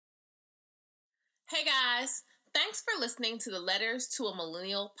Hey guys, thanks for listening to the Letters to a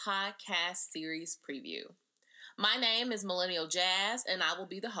Millennial podcast series preview. My name is Millennial Jazz, and I will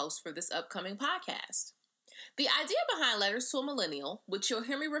be the host for this upcoming podcast. The idea behind Letters to a Millennial, which you'll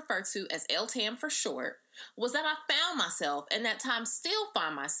hear me refer to as LTAM for short, was that I found myself, and at times still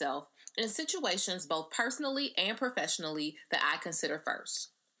find myself, in situations both personally and professionally that I consider first.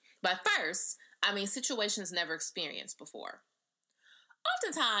 By first, I mean situations never experienced before.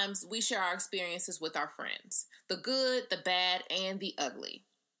 Oftentimes, we share our experiences with our friends, the good, the bad, and the ugly.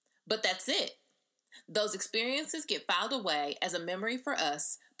 But that's it. Those experiences get filed away as a memory for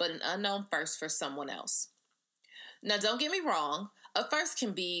us, but an unknown first for someone else. Now, don't get me wrong, a first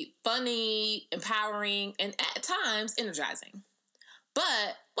can be funny, empowering, and at times energizing.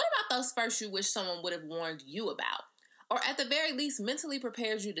 But what about those firsts you wish someone would have warned you about, or at the very least mentally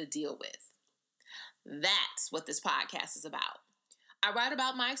prepared you to deal with? That's what this podcast is about. I write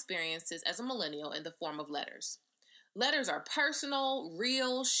about my experiences as a millennial in the form of letters. Letters are personal,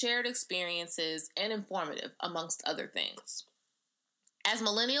 real, shared experiences, and informative, amongst other things. As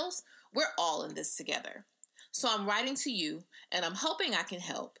millennials, we're all in this together. So I'm writing to you, and I'm hoping I can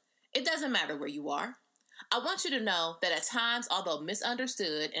help. It doesn't matter where you are. I want you to know that at times, although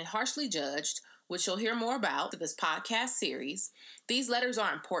misunderstood and harshly judged, which you'll hear more about through this podcast series, these letters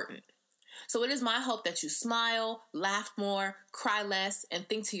are important. So it is my hope that you smile, laugh more, cry less, and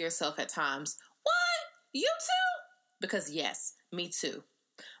think to yourself at times, what? You too? Because yes, me too.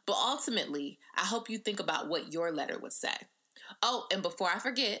 But ultimately, I hope you think about what your letter would say. Oh, and before I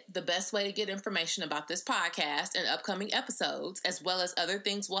forget, the best way to get information about this podcast and upcoming episodes, as well as other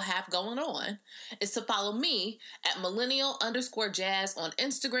things we'll have going on, is to follow me at millennial_jazz on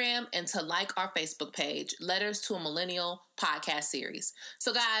Instagram and to like our Facebook page, Letters to a Millennial podcast series.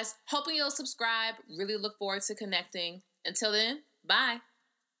 So guys, hoping you'll subscribe. Really look forward to connecting. Until then, bye.